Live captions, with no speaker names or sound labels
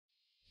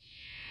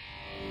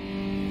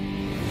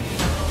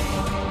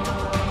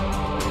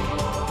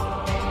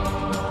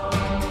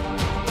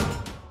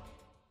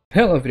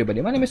Hello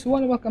everybody, my name is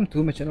One. Welcome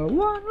to my channel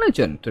One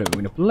Legend. Today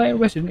we're gonna play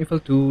Resident Evil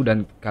 2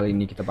 dan kali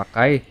ini kita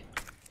pakai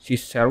si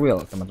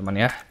Cheryl, teman-teman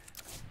ya.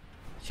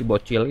 Si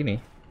bocil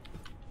ini.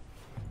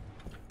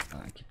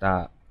 Nah,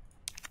 kita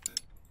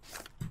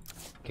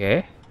oke.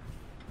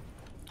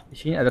 Di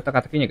sini ada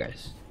teka-tekinya,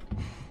 guys.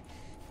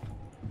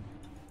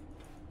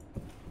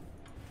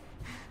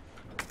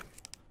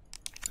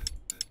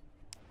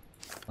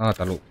 Oh,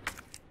 tahu.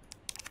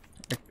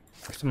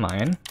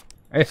 Main.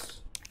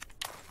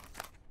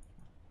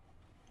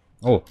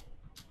 Oh,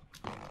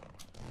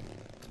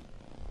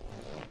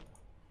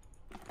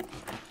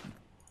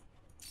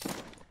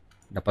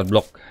 dapat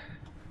blok.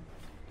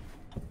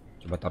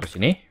 Coba taruh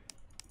sini.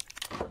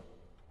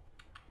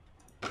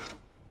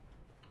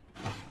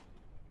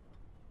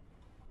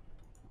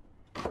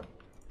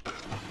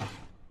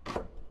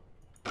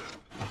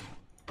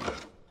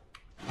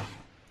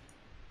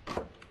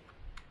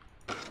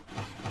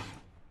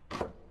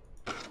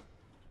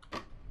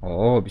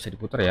 Oh, bisa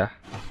diputar ya.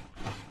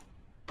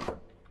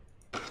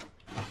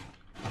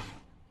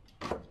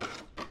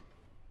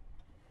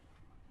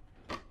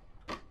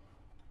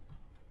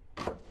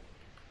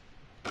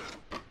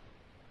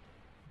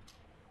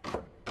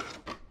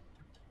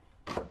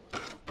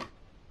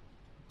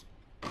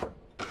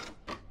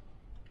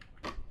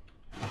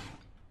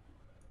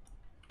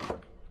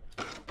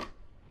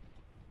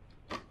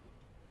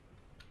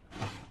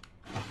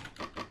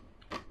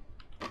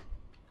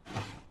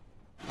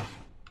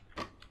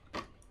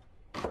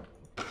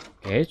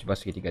 Oke, coba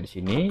segitiga di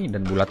sini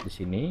dan bulat di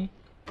sini.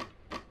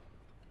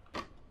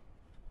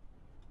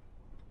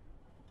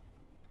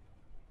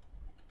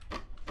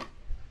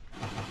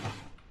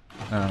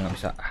 Nah, nggak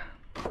bisa.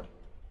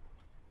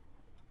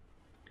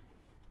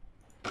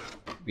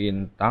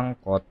 Bintang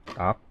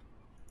kotak.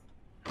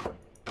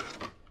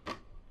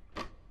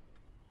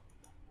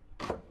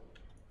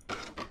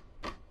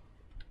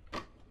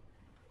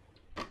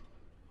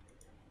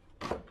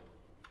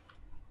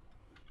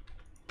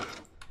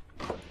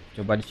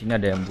 Coba di sini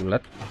ada yang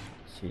bulat.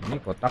 Sini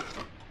kotak.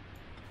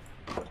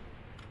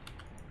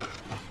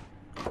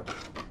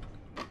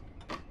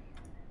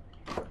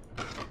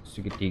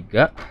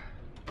 Segitiga.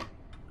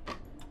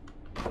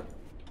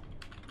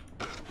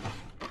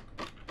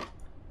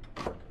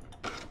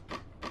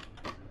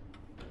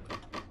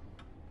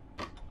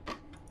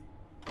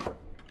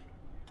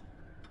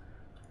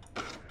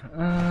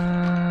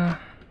 Eh,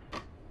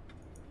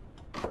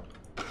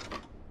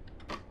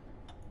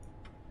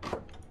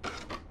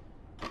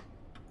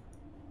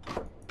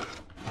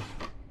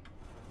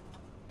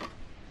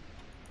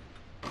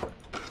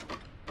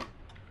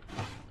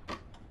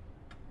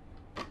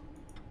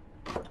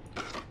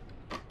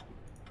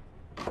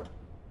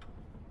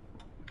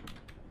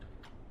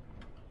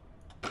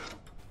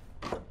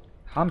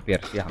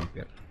 hampir sih,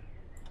 hampir.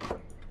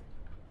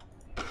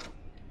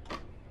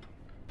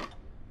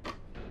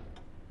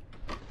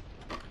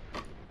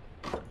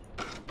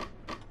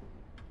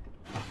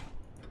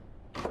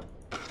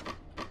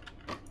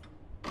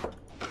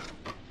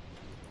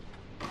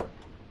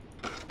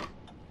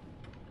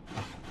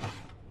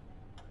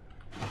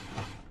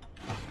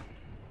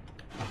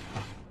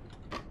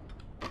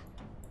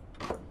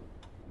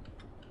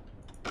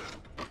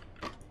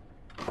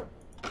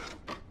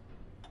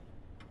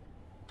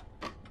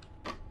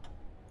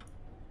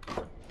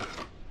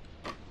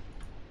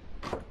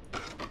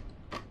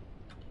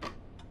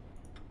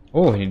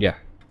 Oh, ini dia.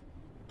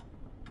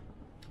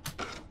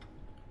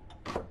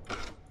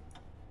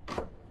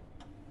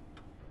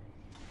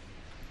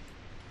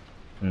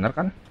 Bener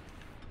kan?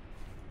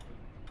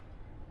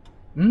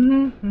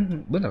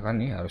 Bener kan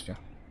nih harusnya.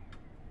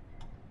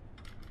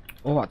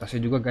 Oh,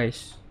 atasnya juga,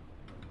 guys.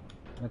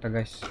 Ternyata,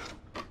 guys.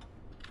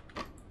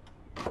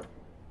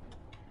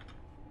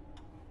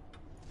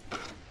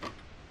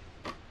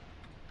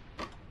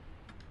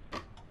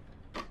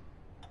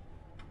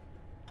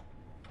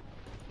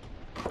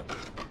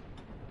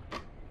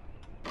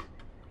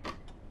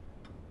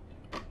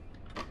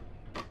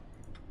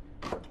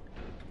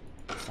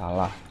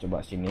 Salah.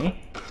 Coba sini.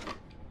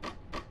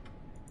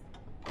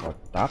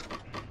 Kotak.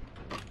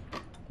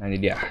 Nah, ini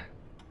dia.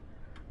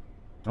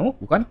 Oh,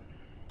 bukan.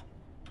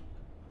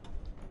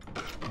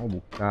 Oh,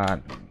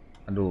 bukan.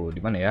 Aduh, di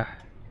mana ya?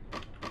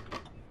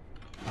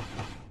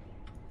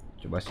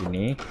 Coba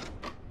sini.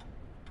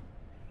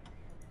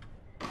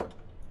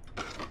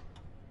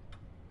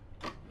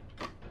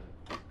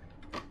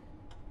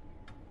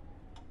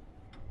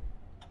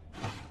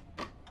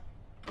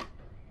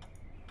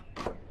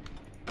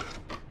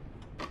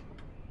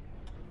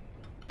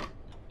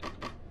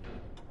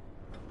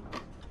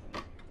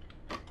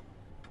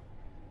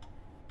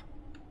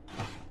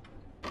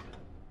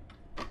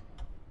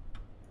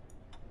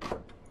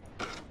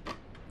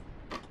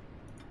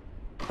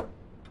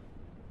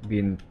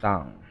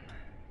 Bintang.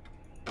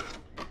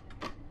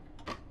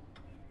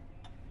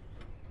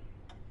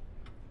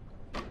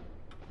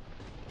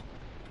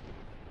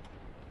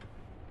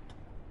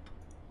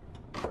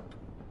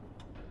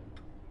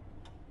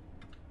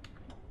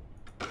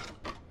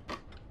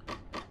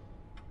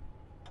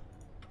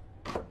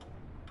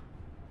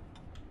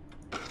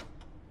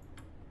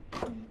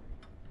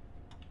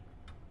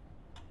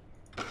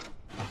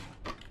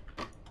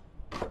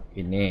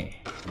 Ini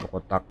sebuah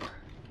kotak.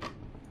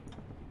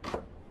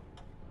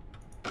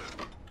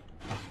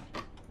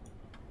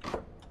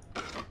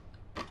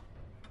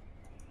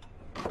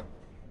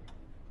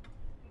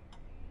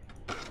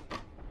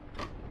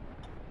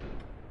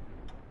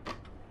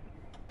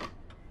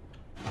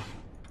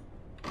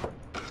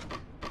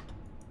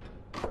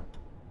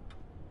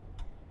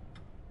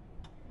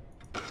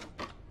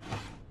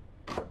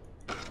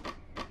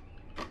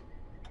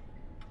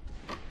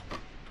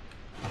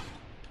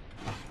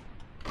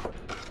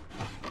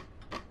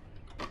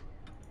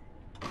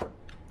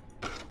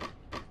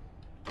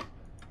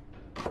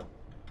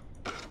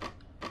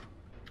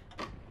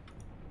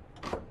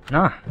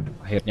 Nah,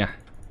 akhirnya.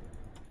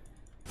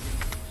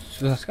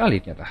 Susah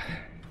sekali ternyata.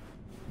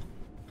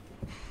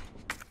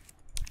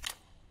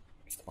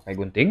 Kita pakai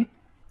gunting.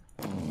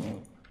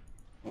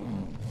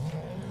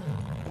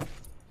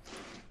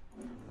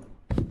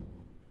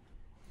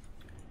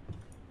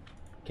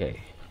 Oke.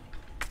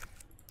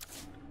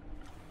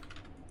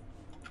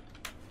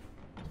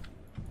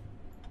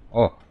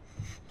 Oh.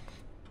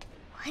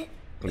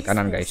 Klik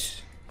kanan,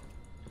 guys.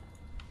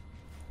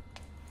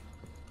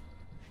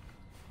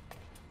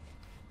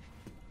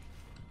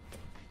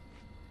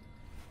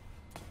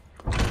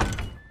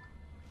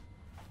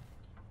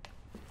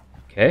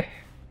 Oke.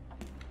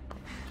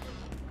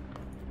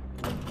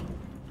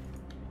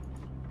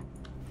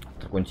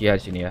 Terkunci ya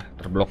di sini ya,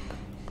 terblok.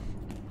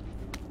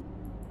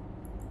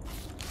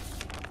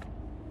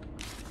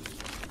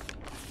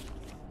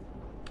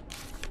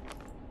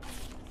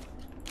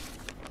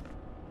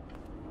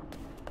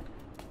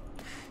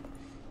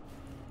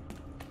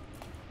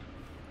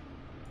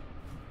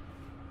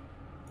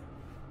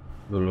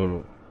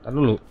 Dulu. Tar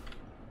dulu.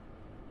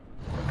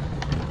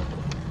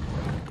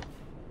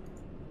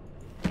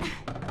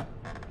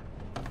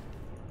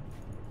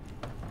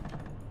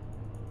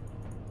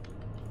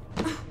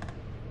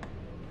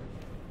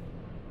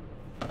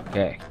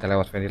 Oke, kita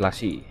lewat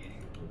ventilasi.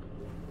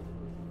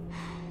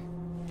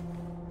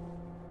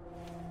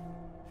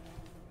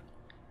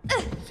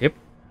 Sip.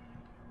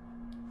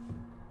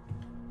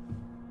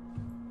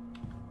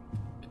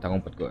 Kita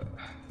ngumpet gua.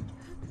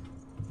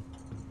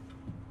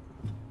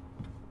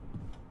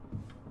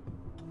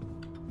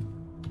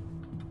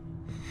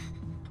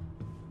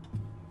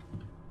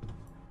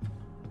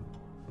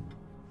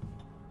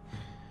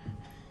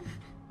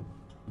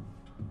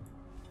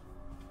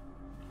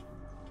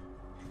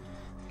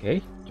 Oke,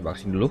 coba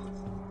kesini dulu.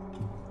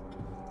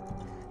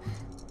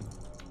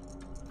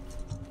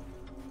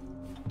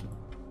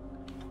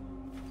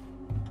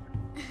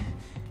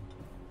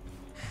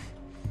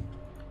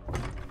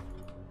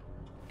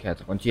 Oke,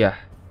 terkunci ya.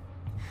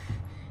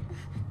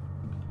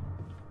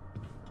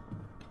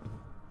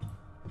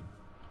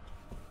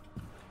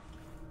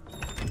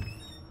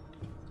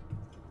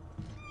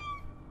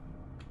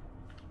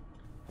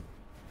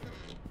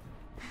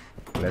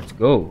 Let's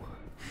go.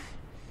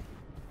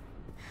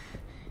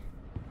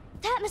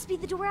 That must be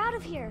the door out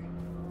of here.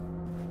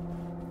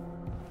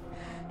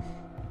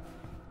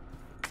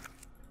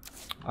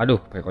 Aduh,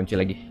 pakai kunci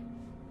lagi.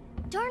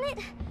 Darn it,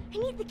 I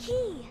need the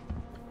key.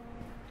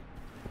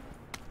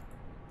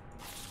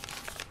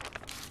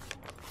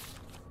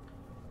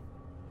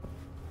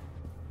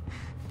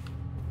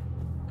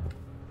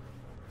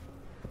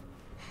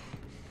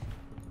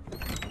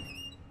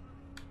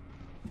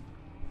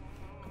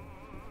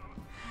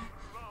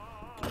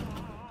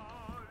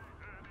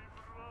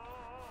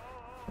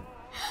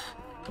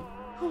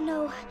 Oh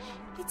no,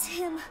 it's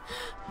him.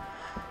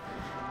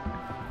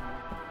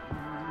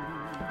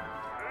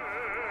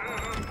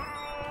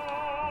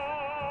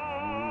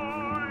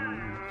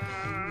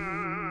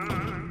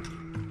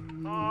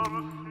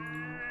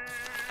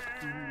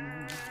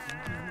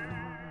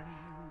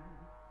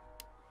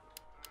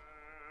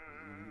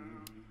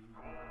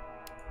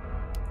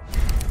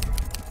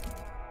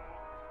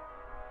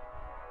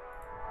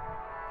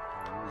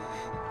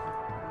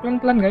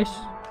 Pelan-pelan, guys.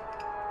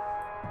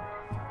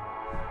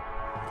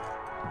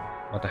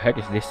 What the heck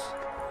is this?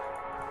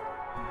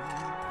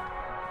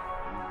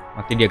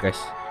 Mati dia, guys.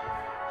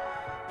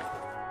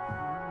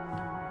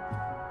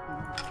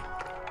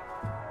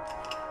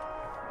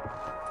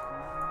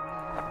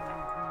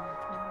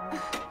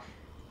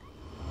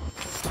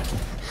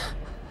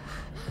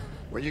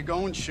 Where you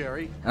going,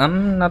 Sherry?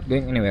 I'm not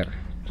going anywhere.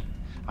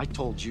 I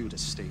told you to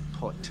stay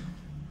put.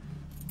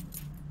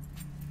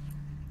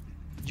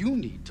 You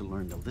need to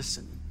learn to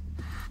listen.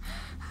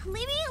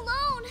 Leave me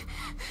alone.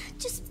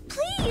 Just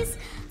please.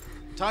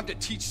 Time to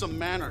teach some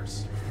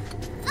manners.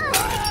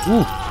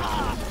 You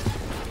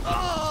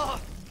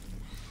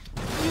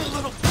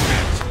little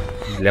bitch!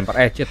 Dilempar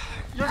ecet.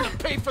 You're gonna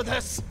pay for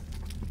this.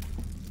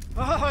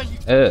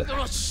 You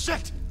little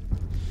shit!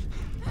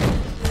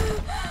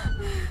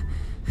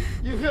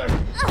 You hear?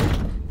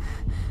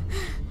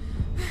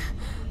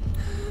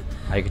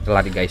 Ayo kita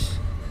lari, guys.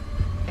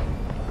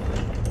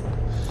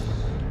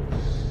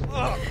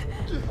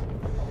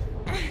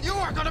 You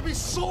are gonna be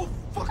so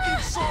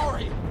fucking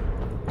sorry.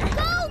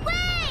 Go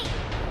away!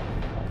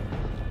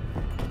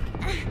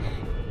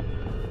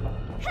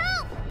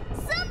 Help!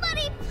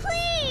 Somebody,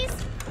 please!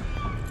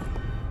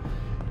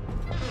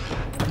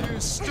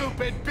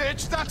 stupid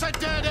bitch! That's a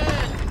dead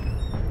end!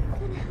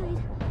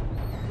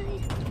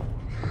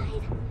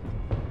 Hide.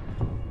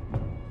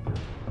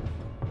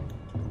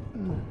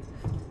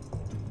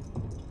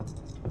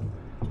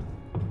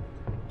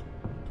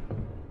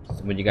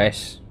 Sembunyi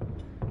guys.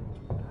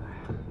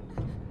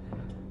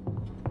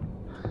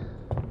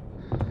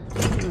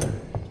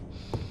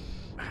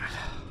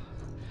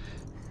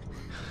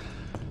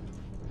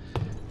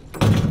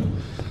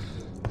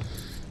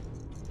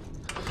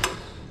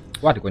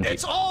 Wah, dikunci.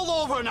 It's all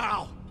over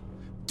now!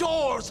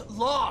 Doors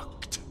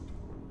locked!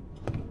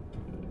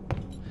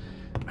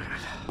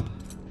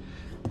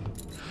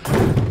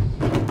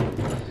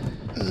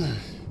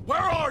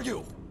 Where are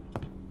you?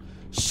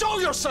 Show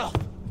yourself!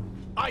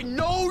 I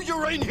know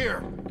you're in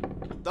here!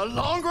 The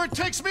longer it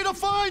takes me to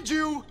find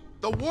you,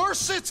 the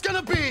worse it's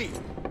gonna be!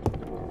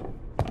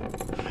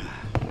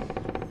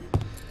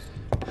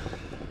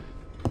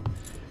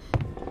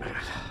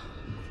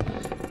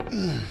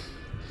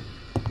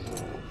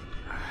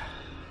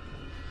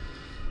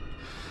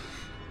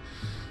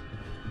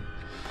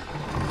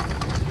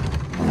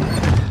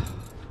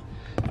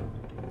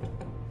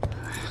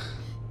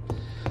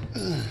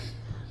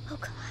 Oh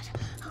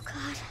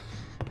God.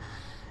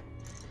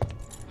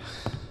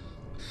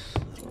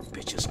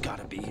 Bitch has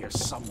gotta be here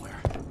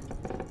somewhere.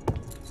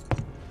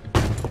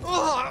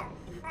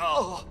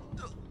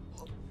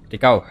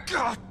 Tikau.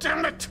 God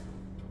damn it!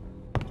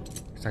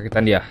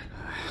 Kesakitan dia.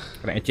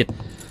 Kena ecit.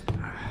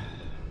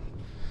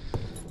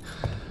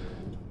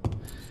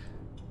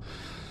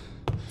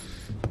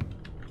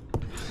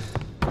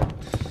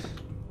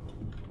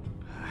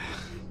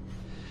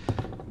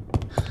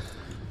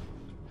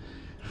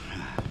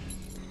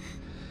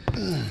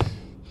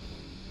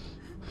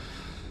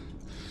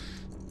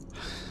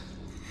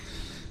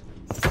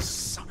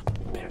 Son of a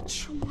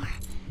bitch. No more.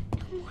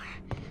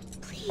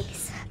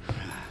 Please.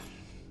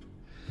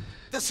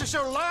 This is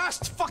your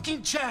last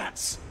fucking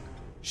chance!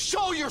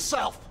 Show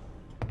yourself!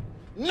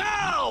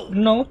 Now!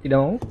 No, tidak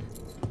mau.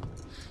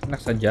 Enak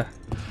saja.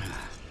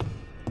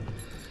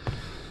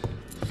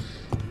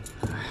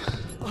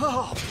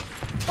 Oh,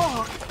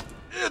 fuck!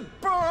 It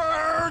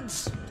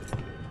burns!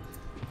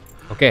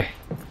 Oke.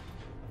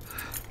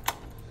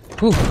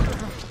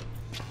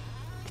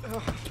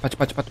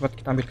 Cepat.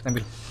 Kita ambil. Kita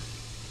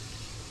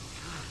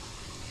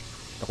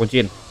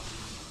kunciin.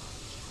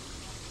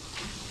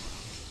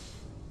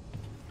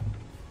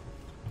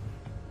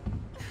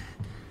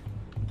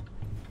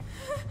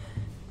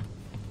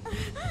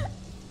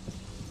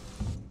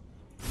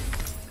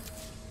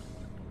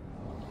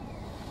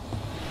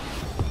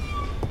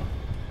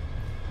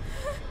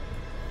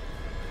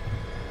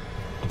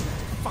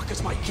 Fuck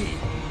is my key?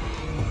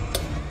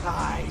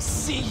 I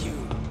see you.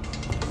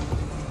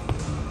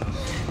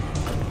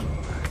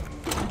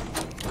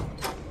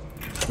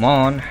 Come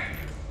on.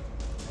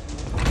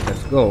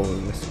 Let's go.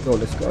 Oh,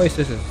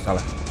 itu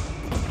salah.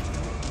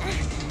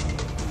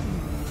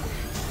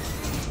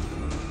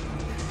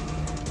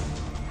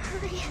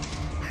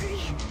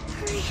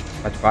 Hurry.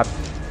 Cepat.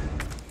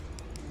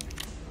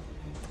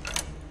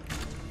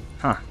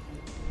 Hah.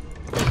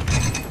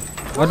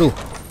 Waduh.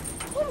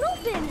 Won't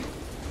open.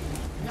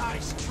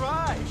 Nice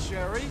try,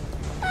 Sherry.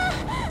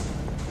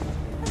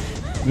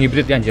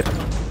 Ngibrit ya anjir.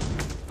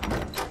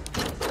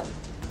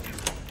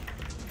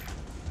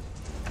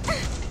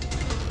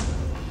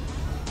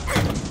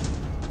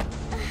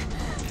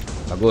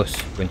 Bagus,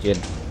 kunciin.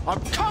 I'm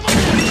coming,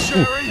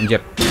 Sherry.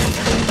 Anjir.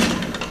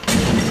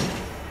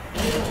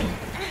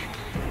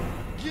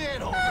 Get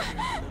over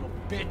here, little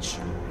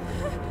bitch.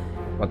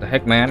 What the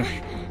heck, man?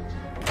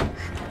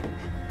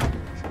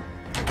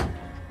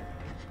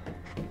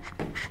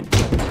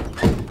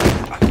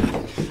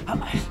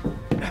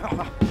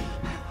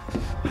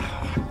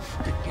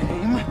 The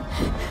game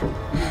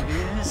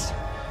is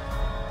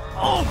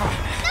over.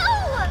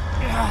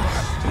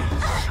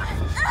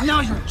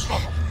 Now you're in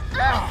trouble.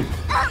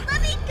 Let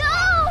me go.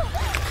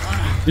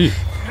 Ih.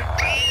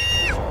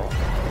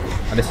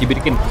 Ada si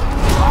bikin.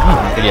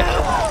 Itu dia.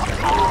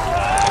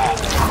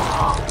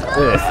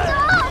 Huh.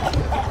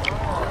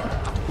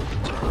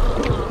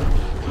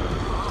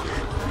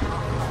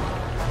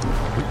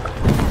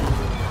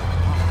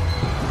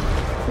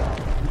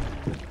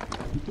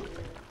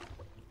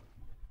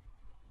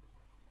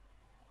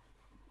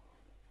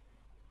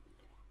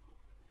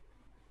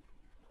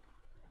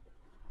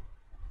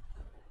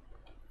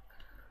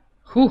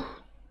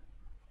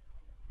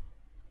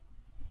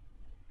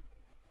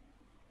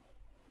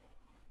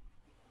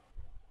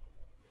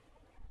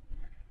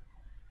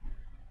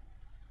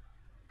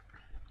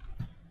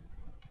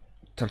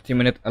 Thirty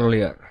minutes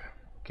earlier.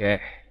 Oke.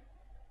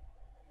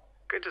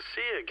 Good to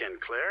see you again,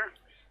 Claire.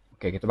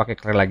 Oke, kita pakai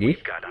Claire lagi.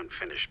 We've got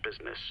unfinished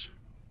business.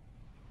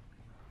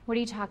 What are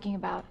you talking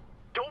about?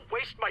 Don't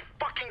waste my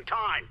fucking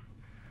time.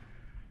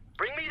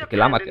 Bring me the Oke,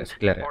 lamat ya pendant si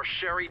Claire ya. or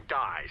Sherry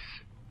dies.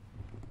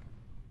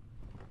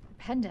 A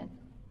pendant?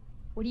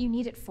 What do you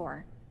need it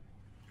for?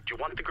 Do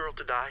you want the girl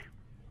to die?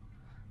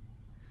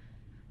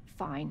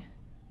 Fine.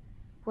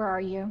 Where are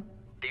you?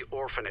 The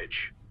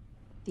orphanage.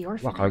 The Wah,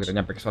 orphanage. kalau kita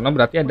nyampe ke sana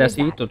berarti ada What is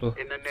si that? itu tuh,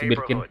 In the si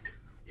Birkin. neighborhood.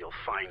 You'll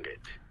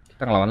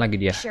Kita ngelawan lagi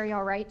dia. Sherry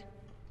all right?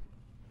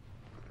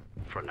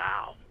 For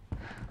now.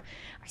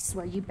 I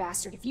swear, you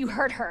bastard, if you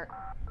hurt her.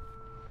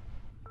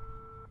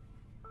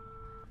 Are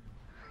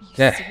you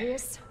Okay.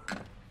 serious?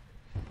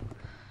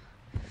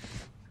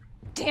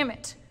 Damn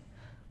it.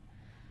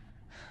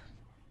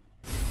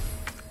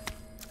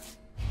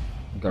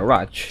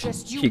 Garage.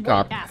 Just you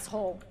Keycard. wait,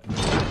 asshole.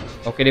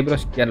 Oke deh bro,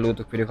 sekian dulu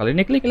untuk video kali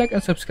ini. Klik like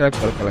and subscribe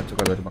kalau kalian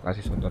suka. Terima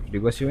kasih sudah nonton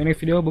video gue. See you in the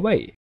next video.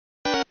 Bye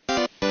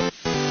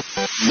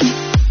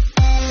bye.